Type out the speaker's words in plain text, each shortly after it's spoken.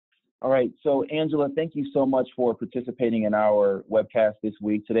All right. So, Angela, thank you so much for participating in our webcast this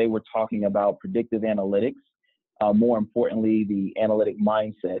week. Today, we're talking about predictive analytics. More importantly, the analytic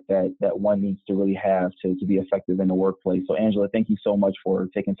mindset that one needs to really have to be effective in the workplace. So, Angela, thank you so much for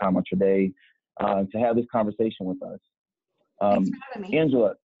taking time out your day to have this conversation with us. Thanks for having me.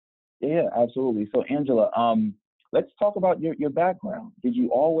 Angela, yeah, absolutely. So, Angela, let's talk about your background. Did you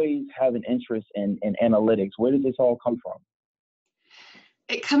always have an interest in analytics? Where did this all come from?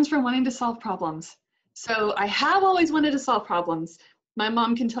 It comes from wanting to solve problems. So I have always wanted to solve problems. My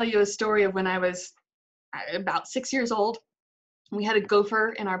mom can tell you a story of when I was about 6 years old. We had a gopher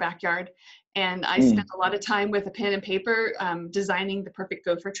in our backyard, and I spent a lot of time with a pen and paper designing the perfect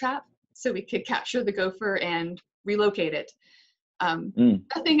gopher trap so we could capture the gopher and relocate it.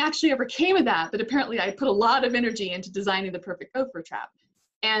 Nothing actually ever came of that, but apparently I put a lot of energy into designing the perfect gopher trap.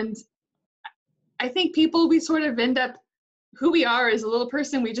 And I think people, we sort of end up who we are as a little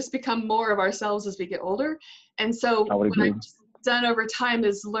person. We just become more of ourselves as we get older. And so what I've done over time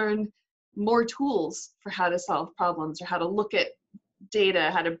is learn more tools for how to solve problems or how to look at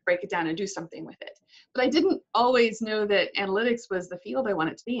data, how to break it down and do something with it. But I didn't always know that analytics was the field I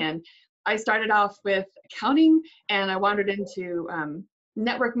wanted to be in. I started off with accounting, and I wandered into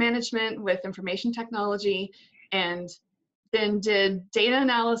network management with information technology, and then did data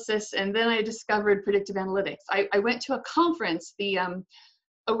analysis, and then I discovered predictive analytics. I went to a conference, the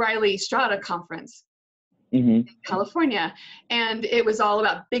O'Reilly Strata conference in California, and it was all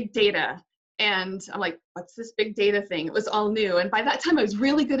about big data. And I'm like, what's this big data thing? It was all new. And by that time, I was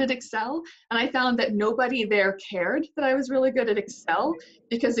really good at Excel, and I found that nobody there cared that I was really good at Excel,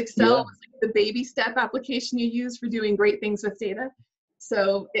 because Excel was like the baby step application you use for doing great things with data.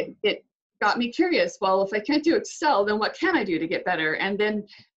 So it got me curious. Well, if I can't do Excel, then what can I do to get better? And then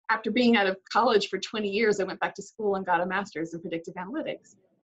after being out of college for 20 years, I went back to school and got a master's in predictive analytics.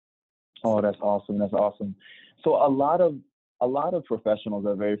 Oh, that's awesome. That's awesome. So a lot of professionals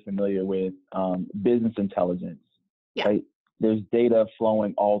are very familiar with business intelligence. Yeah. Right? There's data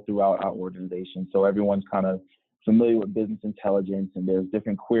flowing all throughout our organization. So everyone's kind of familiar with business intelligence, and there's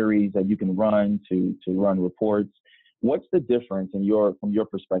different queries that you can run to run reports. What's the difference from your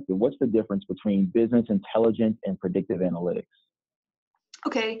perspective? What's the difference between business intelligence and predictive analytics?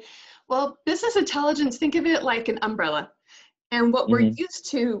 Okay, well, business intelligence, think of it like an umbrella. And what we're used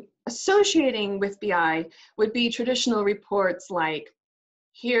to associating with BI would be traditional reports like,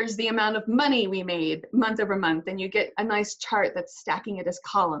 here's the amount of money we made month over month, and you get a nice chart that's stacking it as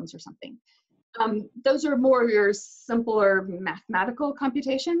columns or something. Those are more of your simpler mathematical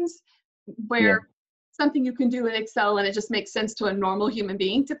computations, where something you can do in Excel and it just makes sense to a normal human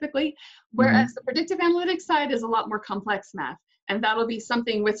being typically. Whereas the predictive analytics side is a lot more complex math. And that'll be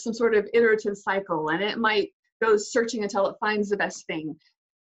something with some sort of iterative cycle, and it might go searching until it finds the best thing.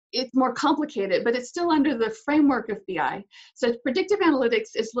 It's more complicated, but it's still under the framework of BI. So predictive analytics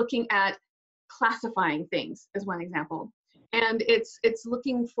is looking at classifying things as one example. And it's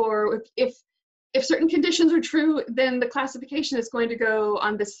looking for if certain conditions are true, then the classification is going to go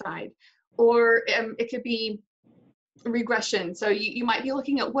on this side. Or it could be regression. So you might be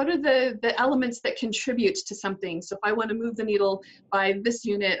looking at what are the elements that contribute to something. So if I want to move the needle by this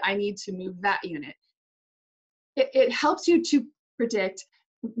unit, I need to move that unit. It helps you to predict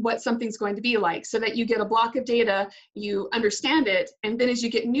what something's going to be like, so that you get a block of data, you understand it, and then as you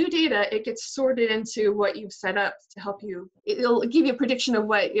get new data, it gets sorted into what you've set up to help you. It'll give you a prediction of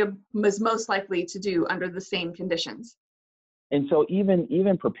what it was most likely to do under the same conditions. And so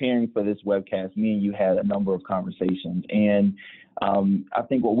even preparing for this webcast, me and you had a number of conversations, and I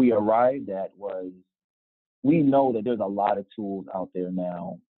think what we arrived at was, we know that there's a lot of tools out there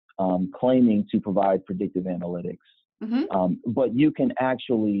now claiming to provide predictive analytics, but you can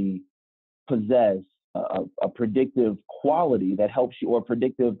actually possess a predictive quality that helps you, or a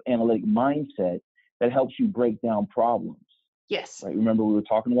predictive analytic mindset that helps you break down problems. Yes. Right? Remember we were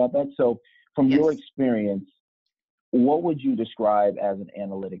talking about that? So from your experience, what would you describe as an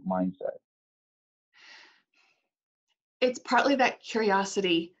analytic mindset? It's partly that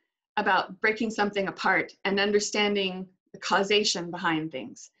curiosity about breaking something apart and understanding the causation behind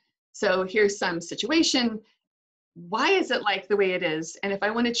things. So here's some situation. Why is it like the way it is? And if I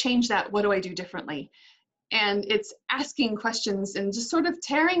want to change that, what do I do differently? And it's asking questions and just sort of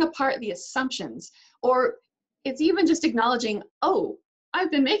tearing apart the assumptions. Or it's even just acknowledging, oh,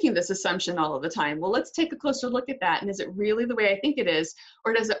 I've been making this assumption all of the time. Well, let's take a closer look at that. And is it really the way I think it is?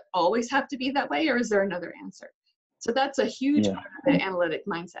 Or does it always have to be that way? Or is there another answer? So that's a huge part of the analytic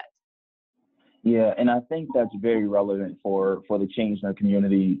mindset. Yeah, and I think that's very relevant for the ChangeNerd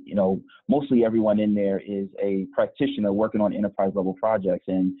community. You know, mostly everyone in there is a practitioner working on enterprise level projects,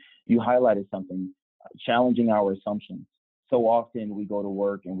 and you highlighted something, challenging our assumptions. So often we go to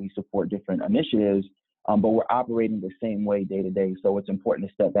work and we support different initiatives, but we're operating the same way day to day. So it's important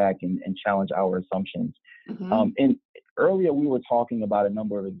to step back and challenge our assumptions. Mm-hmm. And earlier we were talking about a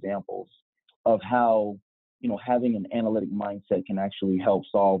number of examples of how, you know, having an analytic mindset can actually help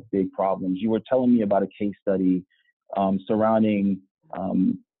solve big problems. You were telling me about a case study surrounding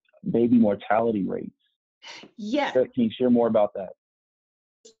baby mortality rates. Yeah. Can you share more about that?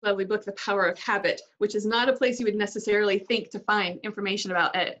 Lovely book, The Power of Habit, which is not a place you would necessarily think to find information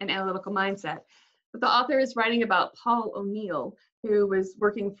about an analytical mindset. But the author is writing about Paul O'Neill, who was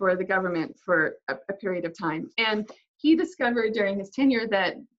working for the government for a period of time. And he discovered during his tenure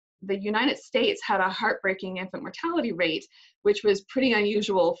that the United States had a heartbreaking infant mortality rate, which was pretty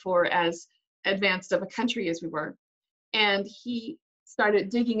unusual for as advanced of a country as we were. And he started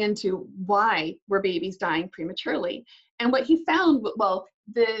digging into why were babies dying prematurely. And what he found, well,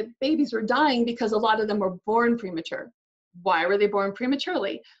 the babies were dying because a lot of them were born premature. Why were they born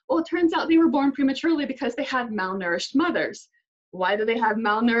prematurely? Well, it turns out they were born prematurely because they had malnourished mothers. Why do they have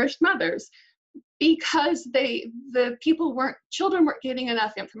malnourished mothers? Because children weren't getting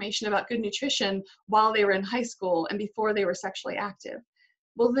enough information about good nutrition while they were in high school and before they were sexually active.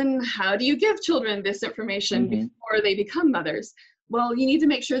 Well, then how do you give children this information before they become mothers? Well, you need to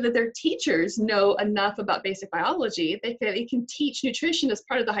make sure that their teachers know enough about basic biology. They can teach nutrition as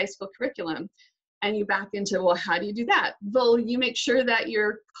part of the high school curriculum. And you back into, well, how do you do that? Well, you make sure that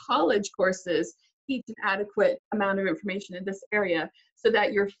your college courses teach an adequate amount of information in this area so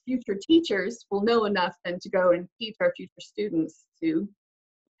that your future teachers will know enough then to go and teach our future students to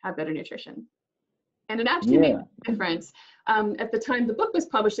have better nutrition. And it actually made a difference. At the time the book was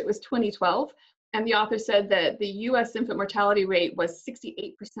published, it was 2012. And the author said that the US infant mortality rate was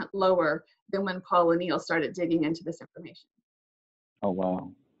 68% lower than when Paul O'Neill started digging into this information. Oh,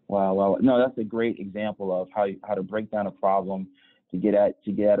 wow. Wow. No, that's a great example of how to break down a problem to get at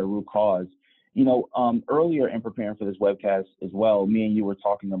a root cause. You know, earlier in preparing for this webcast as well, me and you were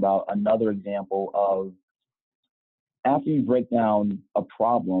talking about another example of after you break down a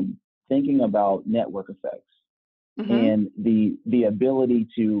problem, thinking about network effects and the ability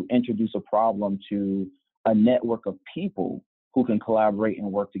to introduce a problem to a network of people who can collaborate and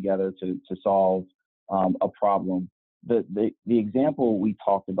work together to solve a problem. The example we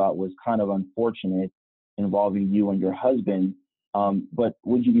talked about was kind of unfortunate, involving you and your husband, but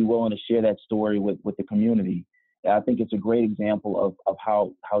would you be willing to share that story with the community? I think it's a great example of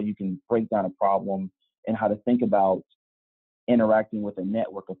how you can break down a problem and how to think about interacting with a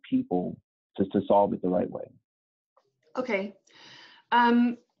network of people to solve it the right way. Okay.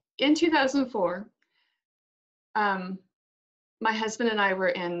 In 2004, my husband and I were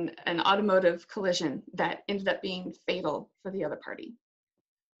in an automotive collision that ended up being fatal for the other party,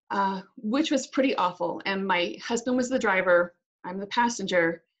 which was pretty awful. And my husband was the driver, I'm the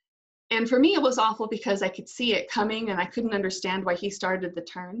passenger. And for me, it was awful because I could see it coming and I couldn't understand why he started the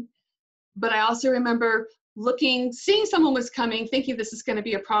turn. But I also remember seeing someone was coming, thinking this is going to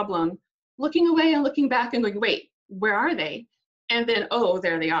be a problem, looking away and looking back and going, wait, where are they? And then, oh,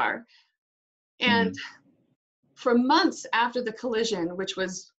 there they are. And for months after the collision, which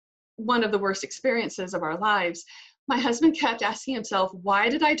was one of the worst experiences of our lives, my husband kept asking himself, why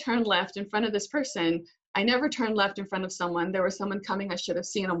did I turn left in front of this person? I never turned left in front of someone. There was someone coming. I should have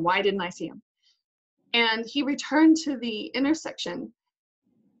seen him. Why didn't I see him? And he returned to the intersection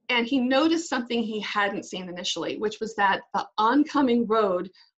and he noticed something he hadn't seen initially, which was that the oncoming road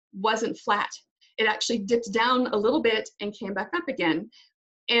wasn't flat. It actually dipped down a little bit and came back up again.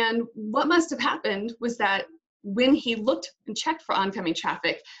 And what must have happened was that when he looked and checked for oncoming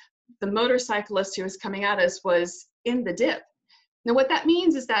traffic, the motorcyclist who was coming at us was in the dip. Now, what that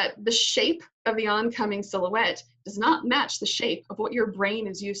means is that the shape of the oncoming silhouette does not match the shape of what your brain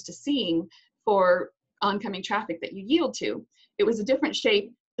is used to seeing for oncoming traffic that you yield to. It was a different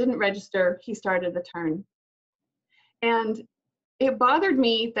shape, didn't register, he started the turn. And it bothered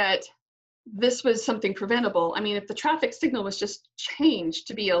me that this was something preventable. I mean, if the traffic signal was just changed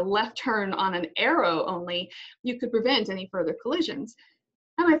to be a left turn on an arrow only, you could prevent any further collisions.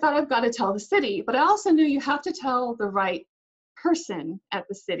 And I thought, I've got to tell the city, but I also knew you have to tell the right person at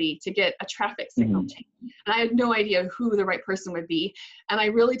the city to get a traffic signal change. And I had no idea who the right person would be. And I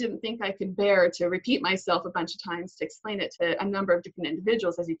really didn't think I could bear to repeat myself a bunch of times to explain it to a number of different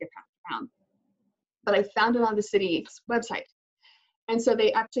individuals as you get passed around. But I found it on the city's website. And so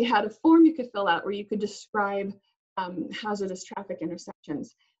they actually had a form you could fill out where you could describe hazardous traffic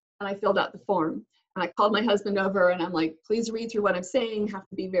intersections. and I filled out the form. And I called my husband over and I'm like, please read through what I'm saying, have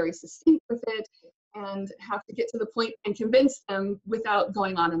to be very succinct with it, and have to get to the point and convince them without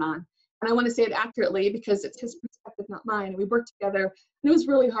going on and on. And I want to say it accurately because it's his perspective, not mine. We worked together and it was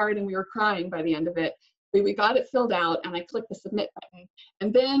really hard and we were crying by the end of it. We got it filled out and I clicked the submit button.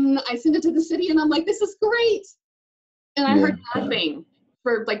 And then I sent it to the city and I'm like, this is great. And I heard nothing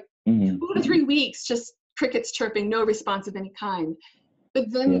for like 2 to 3 weeks, just crickets chirping, no response of any kind. But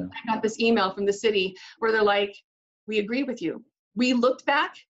then I got this email from the city where they're like, we agree with you. We looked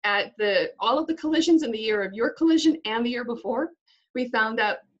back at all of the collisions in the year of your collision and the year before. We found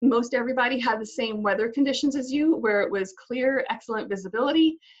that most everybody had the same weather conditions as you, where it was clear, excellent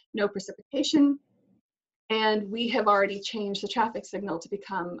visibility, no precipitation. And we have already changed the traffic signal to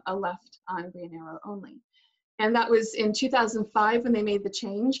become a left on green arrow only. And that was in 2005 when they made the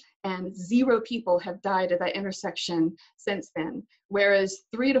change, and 0 people have died at that intersection since then, whereas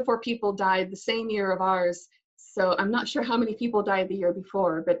 3 to 4 people died the same year of ours. So I'm not sure how many people died the year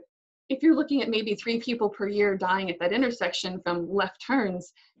before, but if you're looking at maybe 3 people per year dying at that intersection from left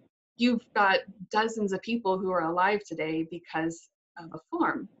turns, you've got dozens of people who are alive today because of a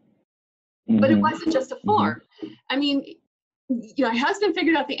form. But it wasn't just a form. I mean, my husband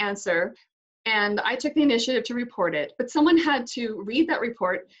figured out the answer, and I took the initiative to report it, but someone had to read that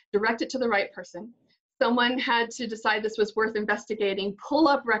report, direct it to the right person. Someone had to decide this was worth investigating, pull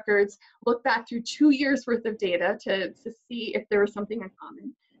up records, look back through 2 years worth of data to see if there was something in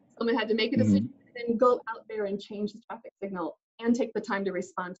common. Someone had to make a decision and then go out there and change the traffic signal and take the time to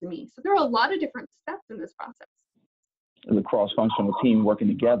respond to me. So there are a lot of different steps in this process. The cross-functional team working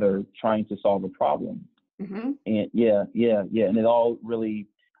together, trying to solve a problem. And and it all really,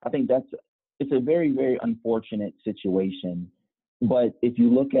 I think it's a very, very unfortunate situation. But if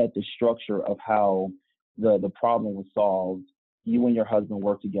you look at the structure of how the problem was solved, you and your husband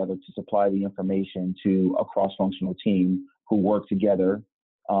worked together to supply the information to a cross-functional team who worked together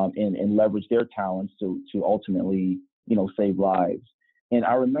and leverage their talents to ultimately, save lives. And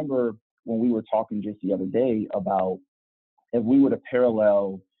I remember when we were talking just the other day about if we were to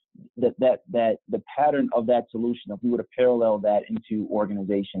parallel the pattern of that solution, if we were to parallel that into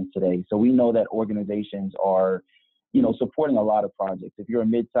organizations today. So we know that organizations are, supporting a lot of projects. If you're a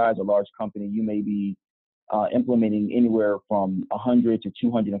mid-sized or large company, you may be implementing anywhere from 100 to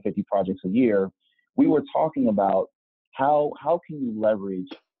 250 projects a year. We were talking about how can you leverage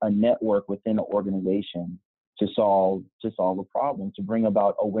a network within an organization to solve a problem, to bring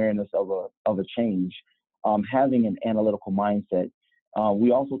about awareness of a change, having an analytical mindset.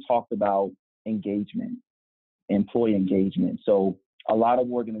 We also talked about engagement, employee engagement. So a lot of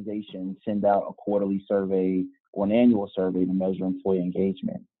organizations send out a quarterly survey or an annual survey to measure employee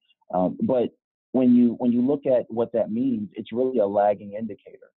engagement. But when you look at what that means, it's really a lagging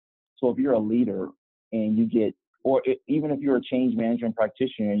indicator. So if you're a leader and you get, or even if you're a change management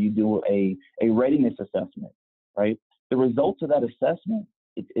practitioner and you do a readiness assessment, right? The results of that assessment,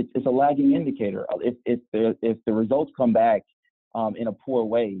 it's a lagging indicator. If the results come back in a poor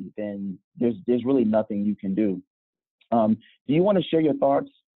way, then there's really nothing you can do. Do you want to share your thoughts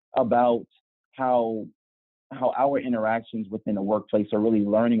about how our interactions within the workplace are really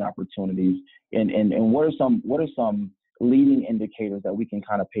learning opportunities, and what are some leading indicators that we can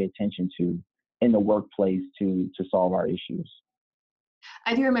kind of pay attention to in the workplace to solve our issues?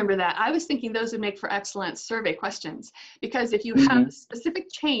 I do remember that. I was thinking those would make for excellent survey questions, because if you have a specific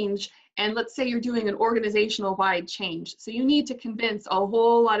change, and let's say you're doing an organizational wide change, so you need to convince a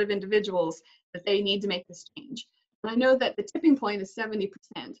whole lot of individuals that they need to make this change. And I know that the tipping point is 70%,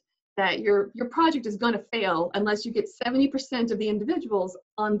 that your project is going to fail unless you get 70% of the individuals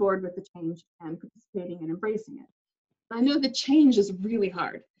on board with the change and participating and embracing it. And I know the change is really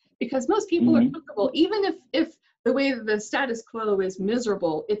hard because most people are comfortable, even if the way the status quo is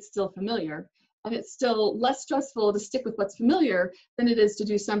miserable, it's still familiar. And it's still less stressful to stick with what's familiar than it is to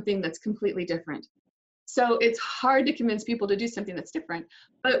do something that's completely different. So it's hard to convince people to do something that's different.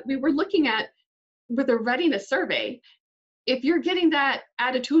 But we were looking at, with a readiness survey, if you're getting that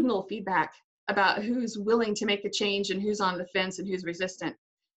attitudinal feedback about who's willing to make a change and who's on the fence and who's resistant,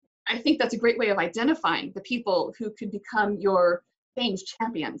 I think that's a great way of identifying the people who could become your change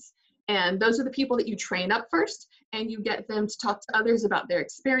champions. And those are the people that you train up first, and you get them to talk to others about their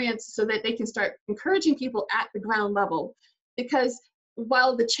experience so that they can start encouraging people at the ground level. Because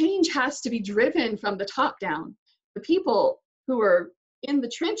while the change has to be driven from the top down, the people who are in the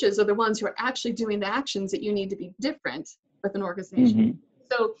trenches are the ones who are actually doing the actions that you need to be different with an organization.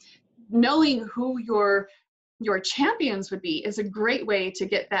 So knowing who your champions would be is a great way to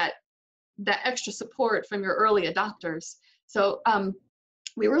get that extra support from your early adopters. So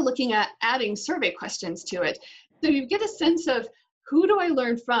we were looking at adding survey questions to it. So you get a sense of who do I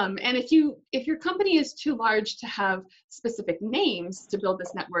learn from? And if your company is too large to have specific names to build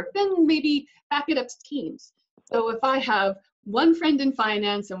this network, then maybe back it up to teams. So if I have one friend in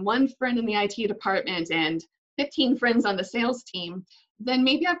finance and one friend in the IT department and 15 friends on the sales team, then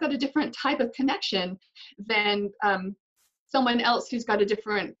maybe I've got a different type of connection than someone else who's got a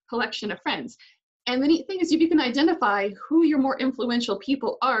different collection of friends. And the neat thing is if you can identify who your more influential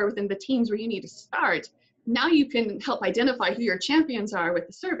people are within the teams where you need to start, now you can help identify who your champions are with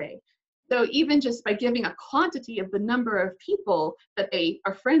the survey. So even just by giving a quantity of the number of people that they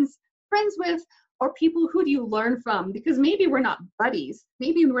are friends with, or people who do you learn from, because maybe we're not buddies,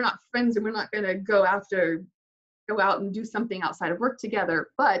 maybe we're not friends and we're not going to go out and do something outside of work together,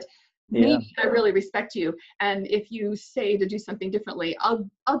 but maybe I really respect you. And if you say to do something differently,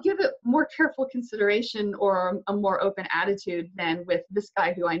 I'll give it more careful consideration or a more open attitude than with this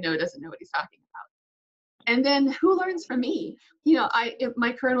guy who I know doesn't know what he's talking about. And then who learns from me? In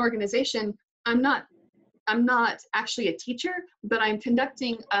my current organization, I'm not actually a teacher, but I'm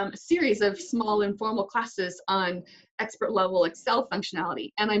conducting a series of small informal classes on expert level Excel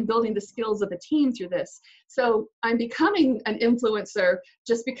functionality, and I'm building the skills of a team through this. So I'm becoming an influencer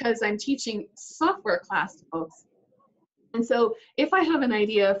just because I'm teaching software class to folks. And so if I have an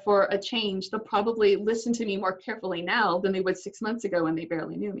idea for a change, they'll probably listen to me more carefully now than they would 6 months ago when they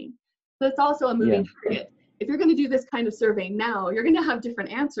barely knew me. So it's also a moving target. If you're going to do this kind of survey now, you're going to have different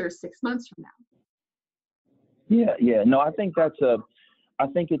answers 6 months from now. Yeah. No, I think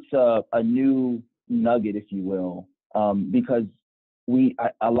it's a new nugget, if you will, because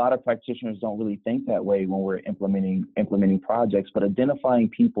a lot of practitioners don't really think that way when we're implementing projects, but identifying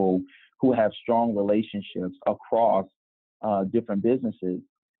people who have strong relationships across different businesses,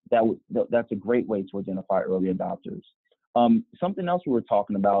 that's a great way to identify early adopters. Something else we were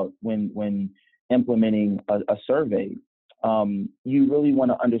talking about when implementing a survey, you really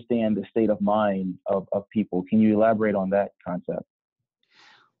want to understand the state of mind of people. Can you elaborate on that concept?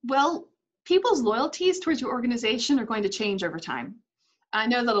 Well, people's loyalties towards your organization are going to change over time. I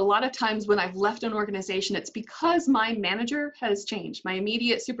know that a lot of times when I've left an organization, it's because my manager has changed. My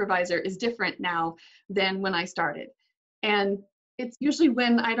immediate supervisor is different now than when I started. And it's usually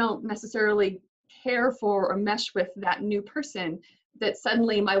when I don't necessarily care for or mesh with that new person that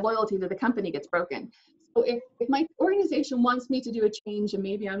suddenly my loyalty to the company gets broken. So if my organization wants me to do a change and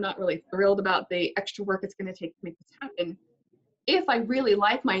maybe I'm not really thrilled about the extra work it's going to take to make this happen, if I really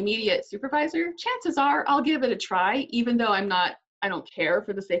like my immediate supervisor, chances are I'll give it a try, even though I don't care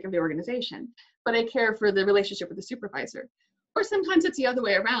for the sake of the organization, but I care for the relationship with the supervisor. Or sometimes it's the other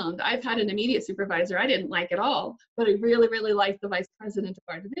way around. I've had an immediate supervisor I didn't like at all, but I really, really liked the vice president of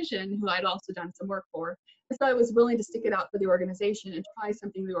our division, who I'd also done some work for. And so I was willing to stick it out for the organization and try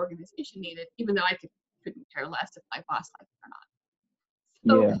something the organization needed, even though I couldn't care less if my boss liked it or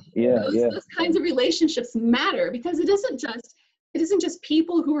not. So those kinds of relationships matter, because it isn't just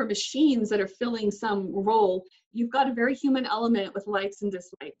people who are machines that are filling some role. You've got a very human element with likes and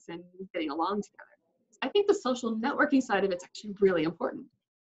dislikes and getting along together. I think the social networking side of it's actually really important.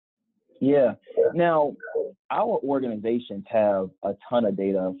 Yeah. Now, our organizations have a ton of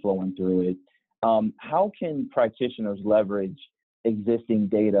data flowing through it. How can practitioners leverage existing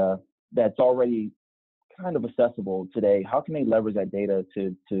data that's already kind of accessible today? How can they leverage that data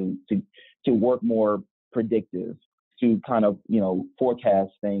to work more predictive, to kind of,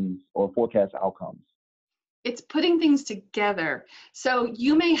 forecast things or forecast outcomes? It's putting things together. So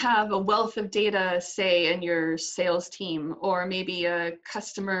you may have a wealth of data, say, in your sales team, or maybe a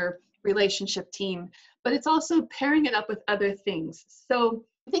customer relationship team, but it's also pairing it up with other things. So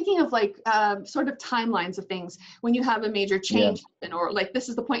thinking of sort of timelines of things when you have a major change, or like this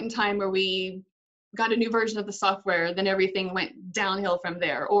is the point in time where we got a new version of the software, then everything went downhill from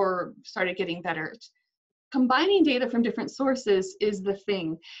there or started getting better. Combining data from different sources is the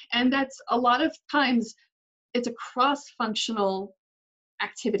thing. And that's a lot of times it's a cross-functional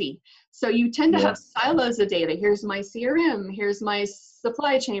activity. So you tend to have silos of data. Here's my CRM, here's my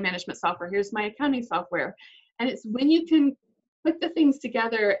supply chain management software, here's my accounting software. And it's when you can put the things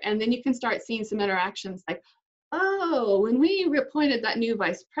together and then you can start seeing some interactions like, oh, when we appointed that new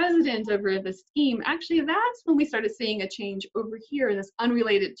vice president over this team, actually that's when we started seeing a change over here in this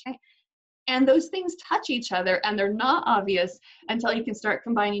unrelated change. And those things touch each other and they're not obvious until you can start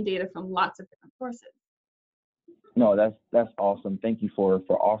combining data from lots of different sources. No, that's awesome. Thank you for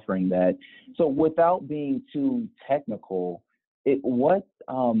offering that. So without being too technical, what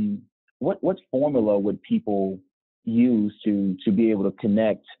formula would people use to be able to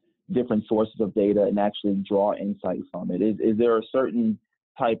connect different sources of data and actually draw insight from it? Is there a certain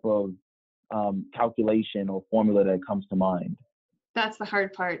type of calculation or formula that comes to mind? That's the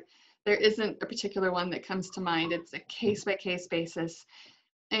hard part. There isn't a particular one that comes to mind. It's a case-by-case basis.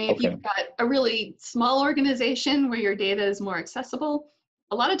 And if Okay. you've got a really small organization where your data is more accessible,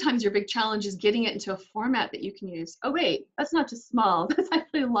 a lot of times your big challenge is getting it into a format that you can use. Oh, wait, that's not just small, that's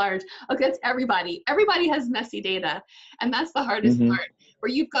actually large. Okay, that's everybody. Everybody has messy data. And that's the hardest part,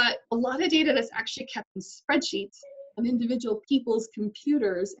 where you've got a lot of data that's actually kept in spreadsheets on individual people's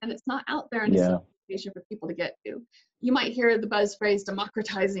computers, and it's not out there in a single location for people to get to. You might hear the buzz phrase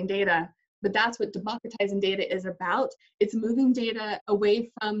democratizing data, but that's what democratizing data is about. It's moving data away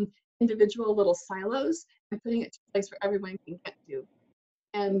from individual little silos and putting it to a place where everyone can get to.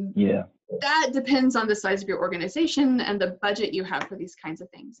 And that depends on the size of your organization and the budget you have for these kinds of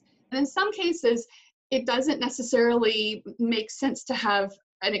things. And in some cases, it doesn't necessarily make sense to have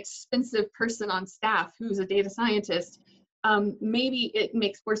an expensive person on staff who's a data scientist. Maybe it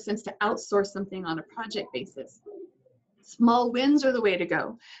makes more sense to outsource something on a project basis. Small wins are the way to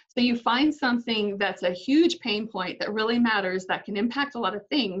go. So you find something that's a huge pain point that really matters, that can impact a lot of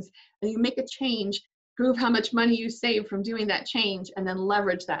things, and you make a change, prove how much money you save from doing that change, and then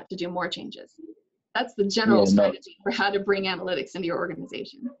leverage that to do more changes. That's the general strategy for how to bring analytics into your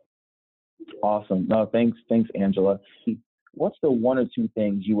organization. Awesome. No, thanks, Angela. What's the one or two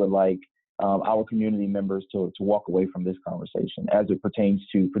things you would like our community members to walk away from this conversation as it pertains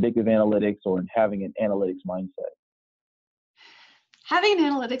to predictive analytics or having an analytics mindset? Having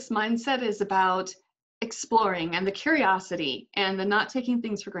an analytics mindset is about exploring and the curiosity and the not taking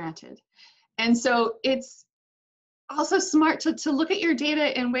things for granted. And so it's also smart to look at your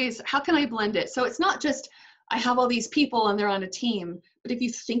data in ways, how can I blend it? So it's not just, I have all these people and they're on a team, but if you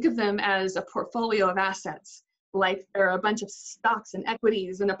think of them as a portfolio of assets, like there are a bunch of stocks and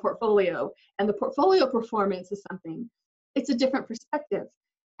equities in a portfolio, and the portfolio performance is something, it's a different perspective.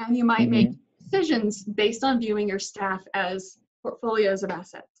 And you might make decisions based on viewing your staff as portfolios of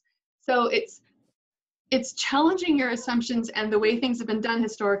assets. So it's challenging your assumptions and the way things have been done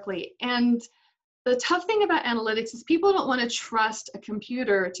historically. And the tough thing about analytics is people don't want to trust a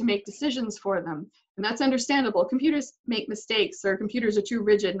computer to make decisions for them. And that's understandable. Computers make mistakes, or computers are too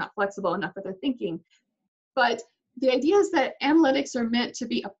rigid, not flexible enough for their thinking. But the idea is that analytics are meant to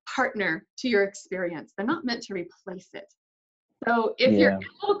be a partner to your experience. They're not meant to replace it. So if your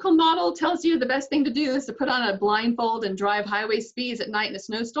analytical model tells you the best thing to do is to put on a blindfold and drive highway speeds at night in a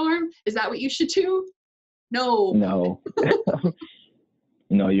snowstorm, is that what you should do? No. No.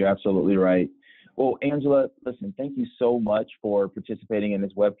 No, you're absolutely right. Well, Angela, listen, thank you so much for participating in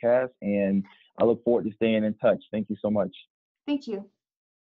this webcast, and I look forward to staying in touch. Thank you so much. Thank you.